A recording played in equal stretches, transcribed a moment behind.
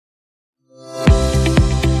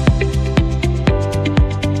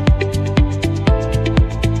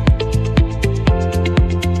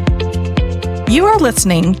You are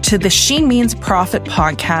listening to the She Means Profit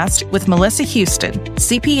podcast with Melissa Houston,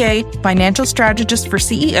 CPA, financial strategist for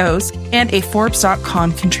CEOs, and a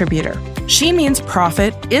Forbes.com contributor. She Means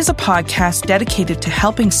Profit is a podcast dedicated to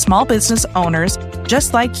helping small business owners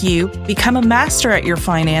just like you become a master at your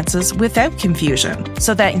finances without confusion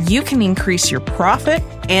so that you can increase your profit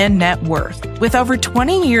and net worth. With over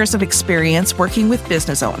 20 years of experience working with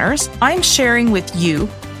business owners, I'm sharing with you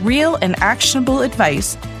real and actionable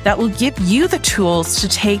advice that will give you the tools to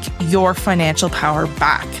take your financial power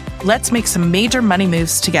back. Let's make some major money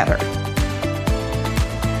moves together.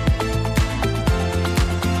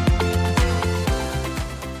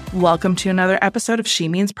 Welcome to another episode of She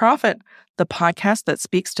Means Profit, the podcast that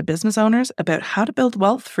speaks to business owners about how to build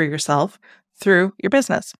wealth for yourself through your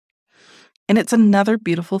business. And it's another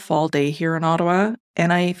beautiful fall day here in Ottawa,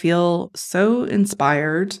 and I feel so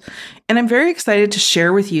inspired. And I'm very excited to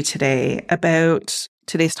share with you today about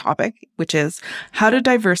today's topic, which is how to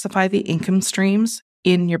diversify the income streams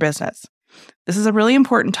in your business. This is a really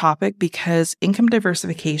important topic because income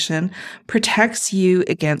diversification protects you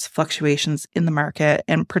against fluctuations in the market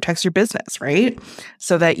and protects your business, right?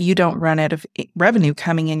 So that you don't run out of revenue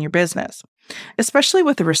coming in your business. Especially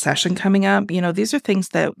with the recession coming up, these are things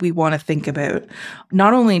that we want to think about,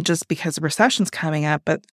 not only just because the recession's coming up,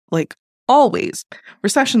 but like always,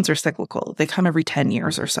 recessions are cyclical. They come every 10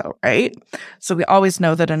 years or so, right? So we always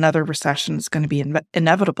know that another recession is going to be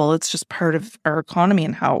inevitable. It's just part of our economy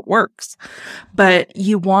and how it works. But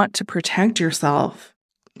you want to protect yourself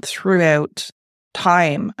throughout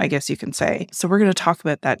time, I guess you can say. So we're going to talk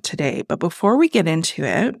about that today. But before we get into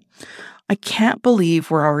it, I can't believe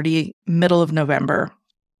we're already middle of November.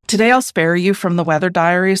 Today, I'll spare you from the weather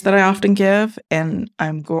diaries that I often give, and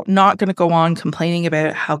I'm not going to go on complaining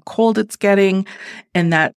about how cold it's getting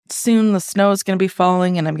and that soon the snow is going to be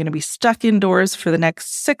falling and I'm going to be stuck indoors for the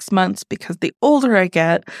next 6 months because the older I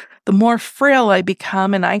get, the more frail I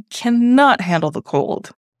become and I cannot handle the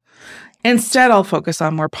cold. Instead, I'll focus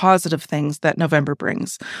on more positive things that November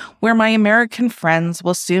brings, where my American friends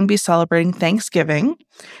will soon be celebrating Thanksgiving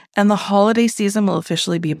and the holiday season will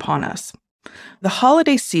officially be upon us. The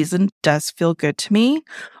holiday season does feel good to me.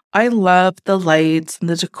 I love the lights and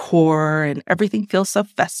the decor and everything feels so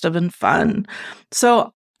festive and fun.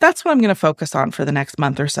 So that's what I'm going to focus on for the next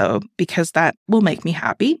month or so because that will make me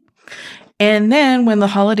happy. And then when the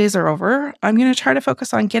holidays are over, I'm going to try to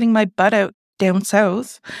focus on getting my butt out down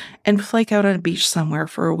south and flake out on a beach somewhere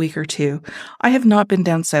for a week or two. I have not been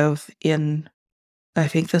down south in, I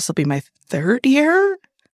think this will be my 3rd year.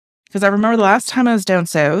 Because I remember the last time I was down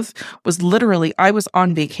south was literally, I was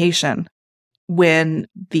on vacation when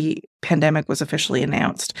the pandemic was officially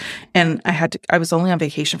announced. And I was only on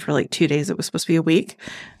vacation for like 2 days. It was supposed to be a week.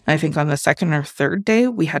 I think on the 2nd or 3rd day,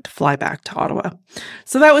 we had to fly back to Ottawa.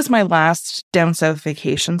 So that was my last down south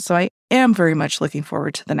vacation. So I am very much looking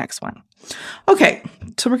forward to the next one. Okay,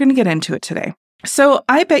 so we're going to get into it today. So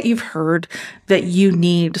I bet you've heard that you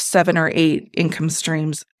need 7 or 8 income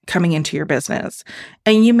streams coming into your business.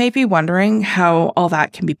 And you may be wondering how all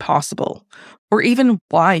that can be possible, or even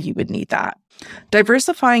why you would need that.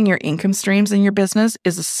 Diversifying your income streams in your business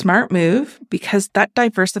is a smart move because that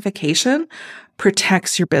diversification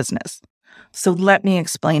protects your business. So let me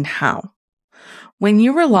explain how. When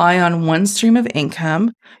you rely on one stream of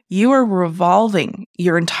income, you are revolving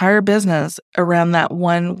your entire business around that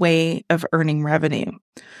one way of earning revenue.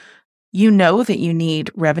 You know that you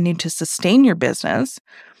need revenue to sustain your business,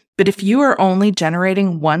 but if you are only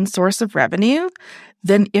generating one source of revenue,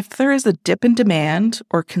 then if there is a dip in demand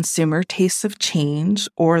or consumer tastes of change,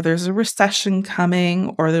 or there's a recession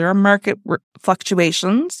coming, or there are market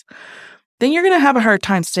fluctuations, then you're going to have a hard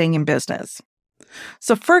time staying in business.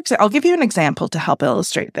 So for example, I'll give you an example to help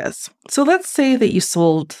illustrate this. So let's say that you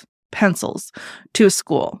sold pencils to a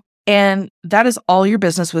school, and that is all your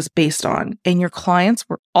business was based on. And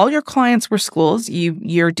all your clients were schools.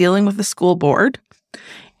 You're dealing with the school board.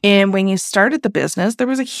 And when you started the business, there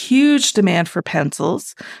was a huge demand for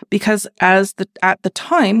pencils because at the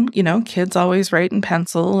time, kids always write in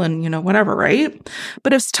pencil and, whatever, right?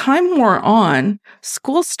 But as time wore on,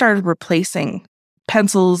 schools started replacing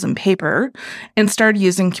pencils and paper and started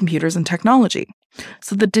using computers and technology.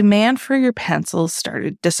 So the demand for your pencils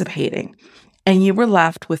started dissipating and you were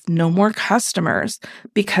left with no more customers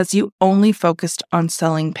because you only focused on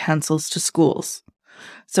selling pencils to schools.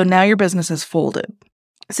 So now your business has folded.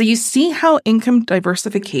 So you see how income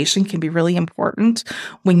diversification can be really important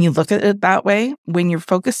when you look at it that way. When you're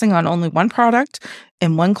focusing on only one product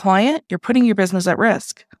and one client, you're putting your business at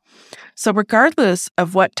risk. So regardless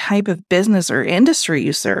of what type of business or industry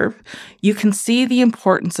you serve, you can see the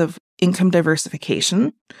importance of income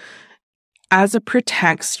diversification. as it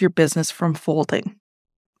protects your business from folding.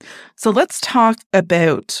 So let's talk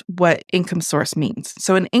about what income source means.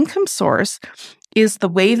 So an income source is the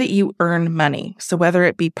way that you earn money. So whether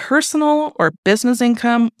it be personal or business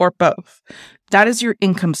income or both, that is your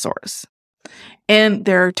income source. And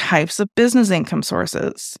there are types of business income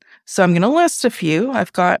sources. So I'm going to list a few.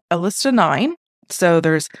 I've got a list of 9. So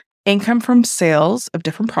there's income from sales of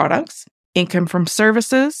different products, income from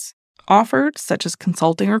services offered, such as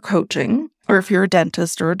consulting or coaching, or if you're a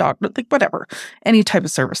dentist or a doctor, like whatever, any type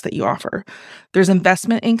of service that you offer. There's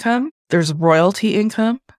investment income, there's royalty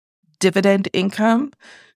income, dividend income,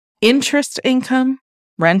 interest income,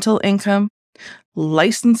 rental income,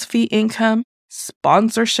 license fee income,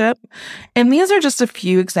 sponsorship. And these are just a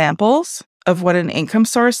few examples of what an income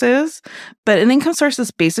source is. But an income source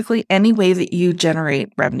is basically any way that you generate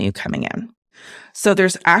revenue coming in. So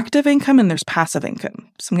there's active income and there's passive income.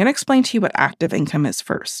 So I'm going to explain to you what active income is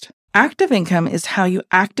first. Active income is how you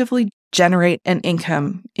actively generate an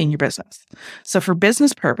income in your business. So for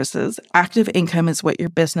business purposes, active income is what your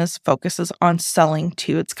business focuses on selling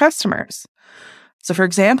to its customers. So for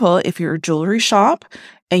example, if you're a jewelry shop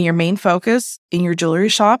and your main focus in your jewelry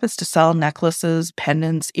shop is to sell necklaces,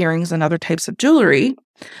 pendants, earrings, and other types of jewelry,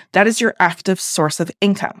 that is your active source of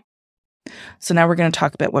income. So now we're going to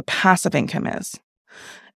talk about what passive income is.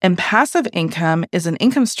 And passive income is an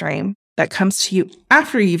income stream that comes to you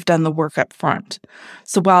after you've done the work up front.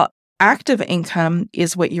 So while active income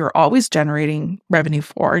is what you're always generating revenue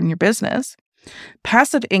for in your business,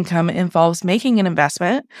 passive income involves making an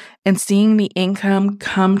investment and seeing the income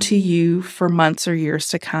come to you for months or years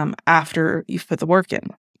to come after you've put the work in.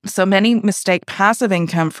 So many mistake passive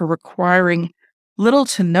income for requiring little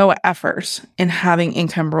to no effort in having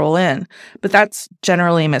income roll in, but that's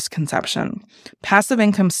generally a misconception. Passive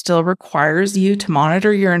income still requires you to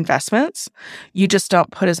monitor your investments. You just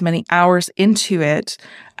don't put as many hours into it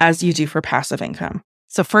as you do for passive income.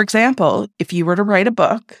 So for example, if you were to write a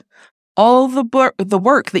book, all the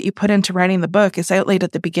work that you put into writing the book is outlaid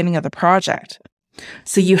at the beginning of the project.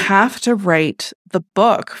 So you have to write the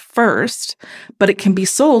book first, but it can be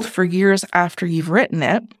sold for years after you've written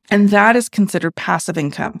it. And that is considered passive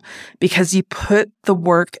income because you put the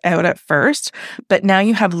work out at first, but now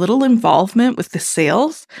you have little involvement with the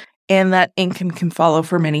sales and that income can follow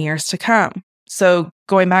for many years to come. So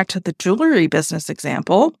going back to the jewelry business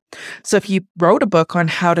example, so if you wrote a book on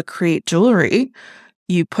how to create jewelry,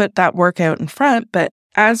 you put that work out in front, but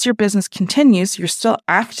as your business continues, you're still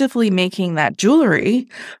actively making that jewelry,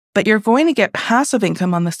 but you're going to get passive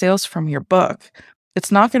income on the sales from your book.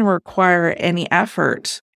 It's not going to require any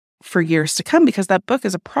effort for years to come because that book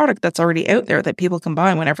is a product that's already out there that people can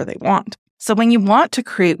buy whenever they want. So when you want to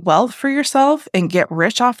create wealth for yourself and get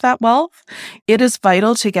rich off that wealth, it is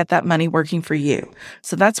vital to get that money working for you.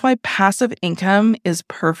 So that's why passive income is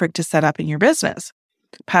perfect to set up in your business.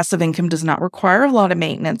 Passive income does not require a lot of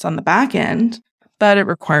maintenance on the back end, but it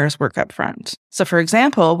requires work up front. So for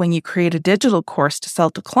example, when you create a digital course to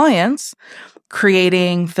sell to clients,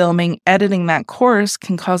 creating, filming, editing that course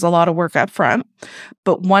can cause a lot of work up front.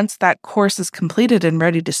 But once that course is completed and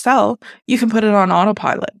ready to sell, you can put it on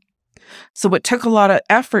autopilot. So what took a lot of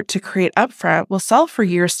effort to create upfront will sell for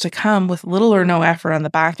years to come with little or no effort on the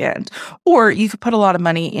back end. Or you could put a lot of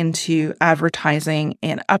money into advertising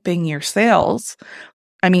and upping your sales.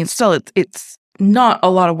 I mean, still, it's not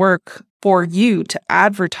a lot of work for you to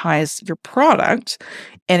advertise your product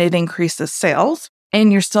and it increases sales.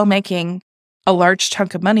 And you're still making a large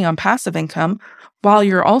chunk of money on passive income while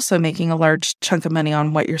you're also making a large chunk of money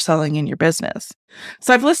on what you're selling in your business.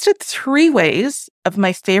 So I've listed 3 ways of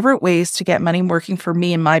my favorite ways to get money working for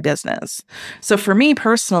me in my business. So for me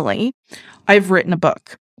personally, I've written a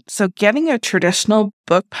book. So getting a traditional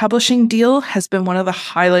book publishing deal has been one of the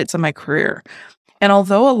highlights of my career. And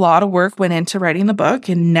although a lot of work went into writing the book,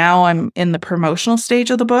 and now I'm in the promotional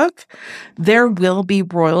stage of the book, there will be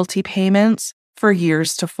royalty payments for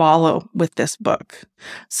years to follow with this book.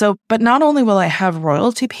 So, but not only will I have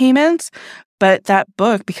royalty payments, but that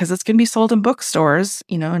book, because it's going to be sold in bookstores,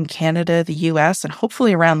 in Canada, the US, and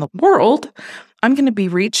hopefully around the world, I'm going to be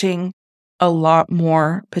reaching a lot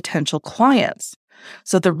more potential clients.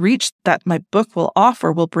 So the reach that my book will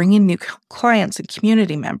offer will bring in new clients and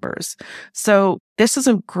community members. So this is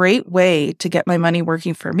a great way to get my money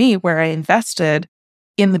working for me, where I invested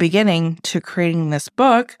in the beginning to creating this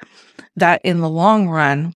book that in the long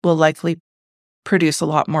run will likely produce a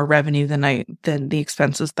lot more revenue than the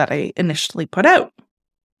expenses that I initially put out.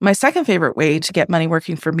 My second favorite way to get money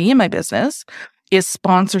working for me in my business is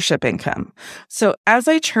sponsorship income. So as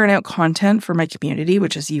I churn out content for my community,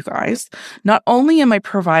 which is you guys, not only am I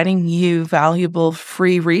providing you valuable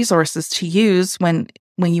free resources to use when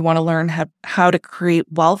you want to learn how to create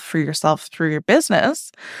wealth for yourself through your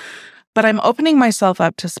business, but I'm opening myself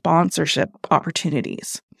up to sponsorship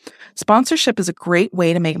opportunities. Sponsorship is a great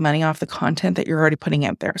way to make money off the content that you're already putting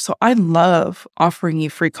out there. So I love offering you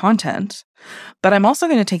free content, but I'm also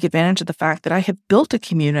going to take advantage of the fact that I have built a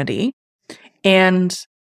community. And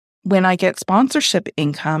when I get sponsorship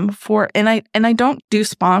income and I don't do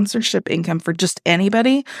sponsorship income for just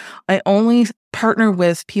anybody, I only partner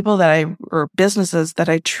with people or businesses that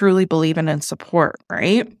I truly believe in and support,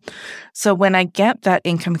 right? So when I get that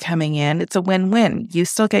income coming in, it's a win-win. You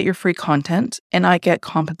still get your free content and I get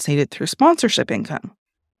compensated through sponsorship income,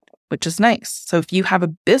 which is nice. So if you have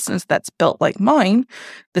a business that's built like mine,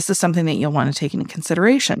 this is something that you'll want to take into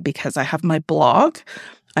consideration because I have my blog,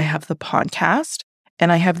 I have the podcast,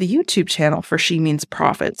 and I have the YouTube channel for She Means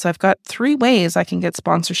Profit. So I've got 3 ways I can get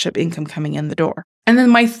sponsorship income coming in the door. And then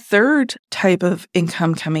my third type of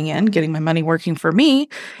income coming in, getting my money working for me,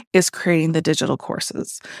 is creating the digital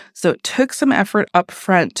courses. So it took some effort up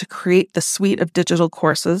front to create the suite of digital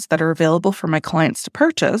courses that are available for my clients to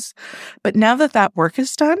purchase. But now that work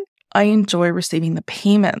is done, I enjoy receiving the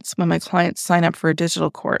payments when my clients sign up for a digital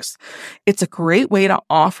course. It's a great way to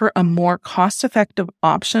offer a more cost-effective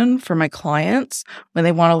option for my clients when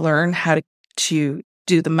they want to learn how to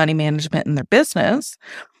do the money management in their business.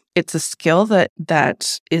 It's a skill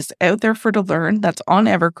that is out there to learn, that's on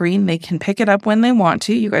Evergreen. They can pick it up when they want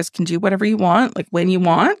to. You guys can do whatever you want, like when you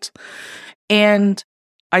want. And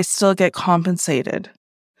I still get compensated.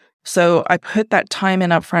 So I put that time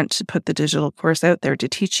in upfront to put the digital course out there to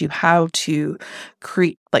teach you how to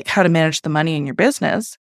create, like how to manage the money in your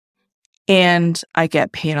business. And I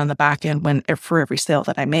get paid on the back end for every sale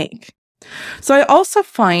that I make. So I also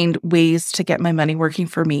find ways to get my money working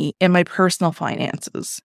for me in my personal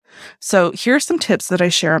finances. So here's some tips that I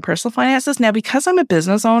share on personal finances. Now, because I'm a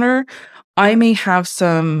business owner, I may have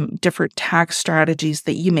some different tax strategies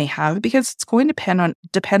that you may have because it's going to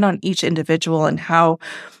depend on each individual and how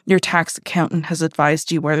your tax accountant has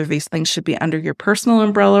advised you whether these things should be under your personal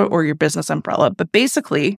umbrella or your business umbrella. But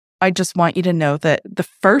basically, I just want you to know that the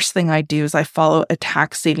first thing I do is I follow a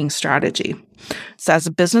tax saving strategy. So as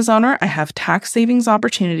a business owner, I have tax savings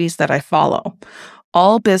opportunities that I follow.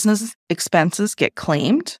 All business expenses get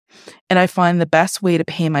claimed, and I find the best way to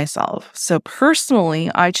pay myself. So personally,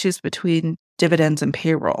 I choose between dividends and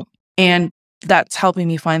payroll, and that's helping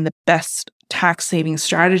me find the best tax saving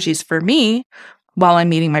strategies for me while I'm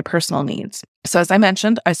meeting my personal needs. So as I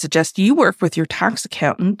mentioned, I suggest you work with your tax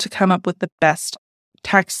accountant to come up with the best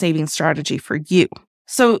tax saving strategy for you.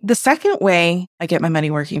 So the second way I get my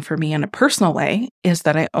money working for me in a personal way is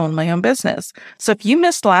that I own my own business. So if you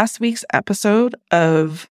missed last week's episode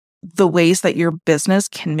of the ways that your business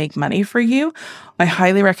can make money for you, I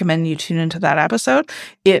highly recommend you tune into that episode.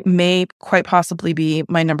 It may quite possibly be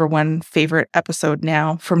my number 1 favorite episode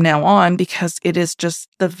from now on, because it is just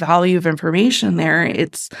the value of information there.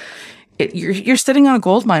 You're sitting on a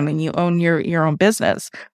gold mine when you own your own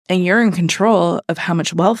business. And you're in control of how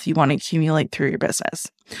much wealth you want to accumulate through your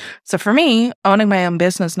business. So for me, owning my own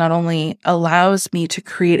business not only allows me to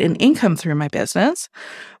create an income through my business,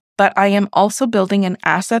 but I am also building an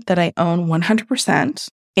asset that I own 100%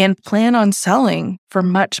 and plan on selling for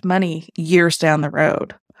much money years down the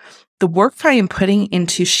road. The work I am putting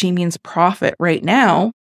into She Means Profit right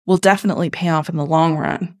now will definitely pay off in the long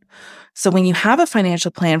run. So when you have a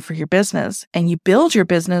financial plan for your business and you build your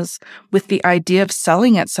business with the idea of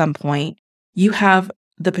selling at some point, you have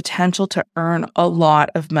the potential to earn a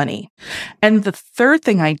lot of money. And the third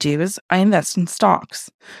thing I do is I invest in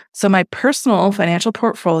stocks. So my personal financial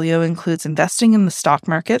portfolio includes investing in the stock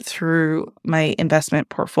market through my investment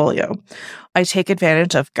portfolio. I take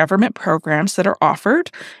advantage of government programs that are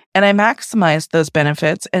offered, and I maximize those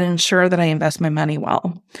benefits and ensure that I invest my money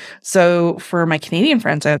well. So for my Canadian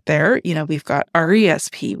friends out there, we've got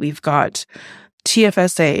RESP, we've got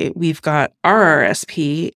TFSA, we've got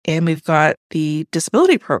RRSP, and we've got the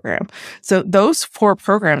disability program. So those 4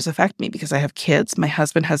 programs affect me because I have kids. My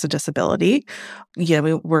husband has a disability.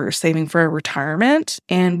 We're saving for retirement,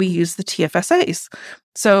 and we use the TFSAs.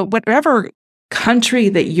 So whatever country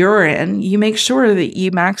that you're in, you make sure that you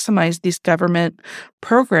maximize these government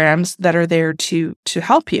programs that are there to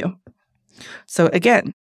help you. So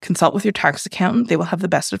again, consult with your tax accountant. They will have the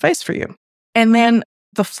best advice for you. And then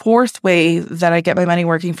the fourth way that I get my money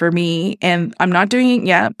working for me, and I'm not doing it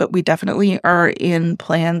yet, but we definitely are in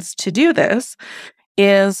plans to do this,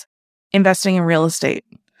 is investing in real estate.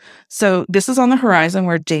 So this is on the horizon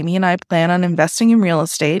where Jamie and I plan on investing in real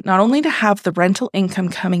estate, not only to have the rental income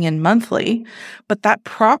coming in monthly, but that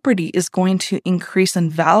property is going to increase in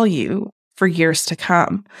value for years to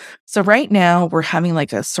come. So right now we're having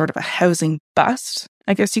like a sort of a housing bust,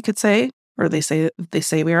 I guess you could say, or they say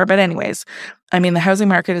we are. But anyways, I mean, the housing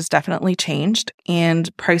market has definitely changed and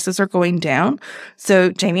prices are going down. So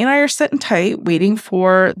Jamie and I are sitting tight, waiting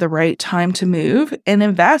for the right time to move and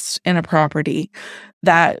invest in a property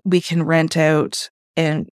that we can rent out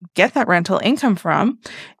and get that rental income from.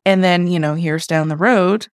 And then, years down the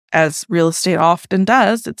road, as real estate often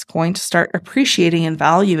does, it's going to start appreciating in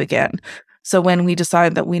value again. So when we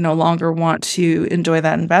decide that we no longer want to enjoy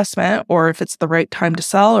that investment, or if it's the right time to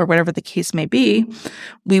sell or whatever the case may be,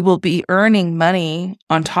 we will be earning money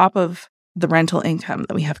on top of the rental income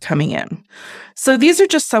that we have coming in. So these are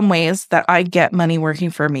just some ways that I get money working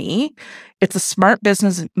for me. It's a smart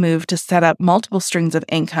business move to set up multiple streams of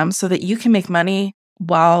income so that you can make money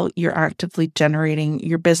while you're actively generating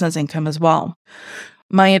your business income as well.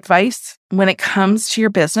 My advice when it comes to your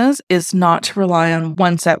business is not to rely on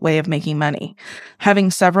one set way of making money.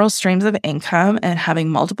 Having several streams of income and having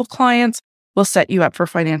multiple clients will set you up for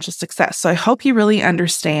financial success. So I hope you really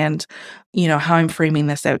understand, how I'm framing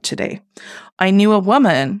this out today. I knew a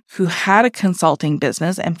woman who had a consulting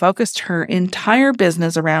business and focused her entire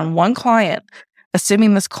business around one client,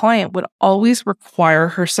 assuming this client would always require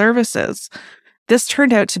her services. This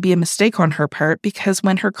turned out to be a mistake on her part because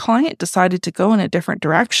when her client decided to go in a different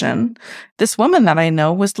direction, this woman that I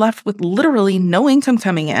know was left with literally no income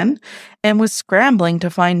coming in and was scrambling to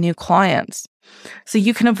find new clients. So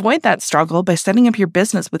you can avoid that struggle by setting up your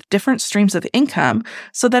business with different streams of income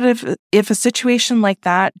so that if a situation like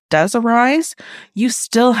that does arise, you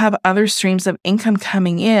still have other streams of income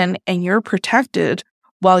coming in and you're protected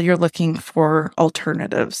while you're looking for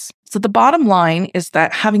alternatives. So the bottom line is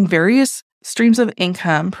that having various streams of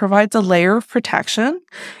income provides a layer of protection,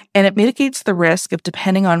 and it mitigates the risk of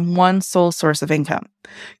depending on one sole source of income.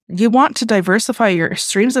 You want to diversify your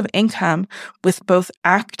streams of income with both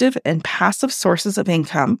active and passive sources of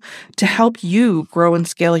income to help you grow and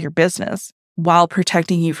scale your business while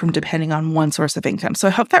protecting you from depending on one source of income. So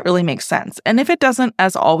I hope that really makes sense. And if it doesn't,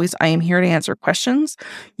 as always, I am here to answer questions.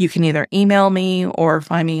 You can either email me or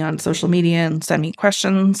find me on social media and send me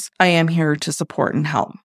questions. I am here to support and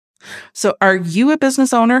help. So are you a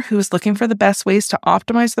business owner who is looking for the best ways to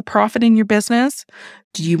optimize the profit in your business?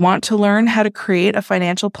 Do you want to learn how to create a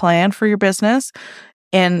financial plan for your business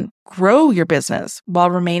and grow your business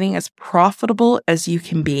while remaining as profitable as you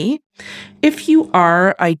can be? If you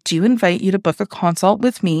are, I do invite you to book a consult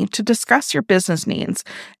with me to discuss your business needs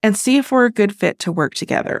and see if we're a good fit to work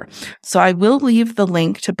together. So I will leave the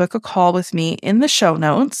link to book a call with me in the show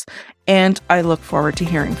notes, and I look forward to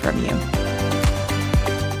hearing from you.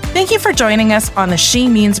 Thank you for joining us on the She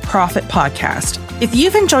Means Profit podcast. If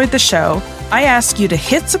you've enjoyed the show, I ask you to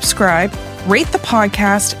hit subscribe, rate the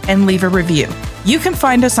podcast, and leave a review. You can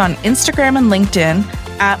find us on Instagram and LinkedIn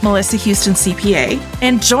at Melissa Houston CPA,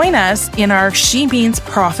 and join us in our She Means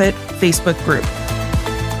Profit Facebook group.